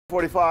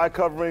45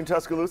 covering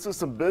Tuscaloosa.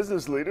 Some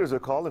business leaders are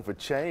calling for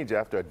change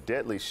after a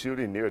deadly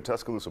shooting near a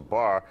Tuscaloosa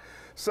bar.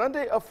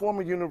 Sunday, a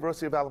former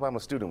University of Alabama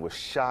student was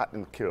shot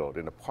and killed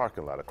in a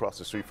parking lot across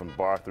the street from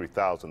Bar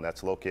 3000.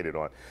 That's located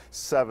on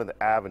 7th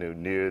Avenue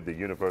near the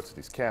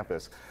university's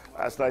campus.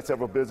 Last night,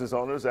 several business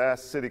owners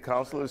asked city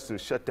councilors to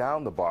shut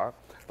down the bar.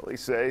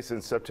 Police say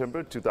since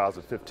September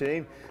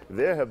 2015,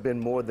 there have been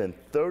more than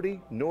 30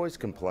 noise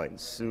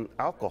complaints to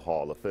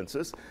alcohol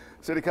offenses.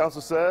 City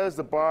Council says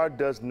the bar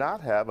does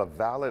not have a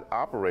valid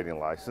operating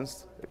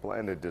license. They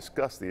plan to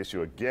discuss the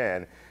issue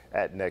again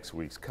at next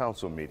week's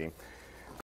council meeting.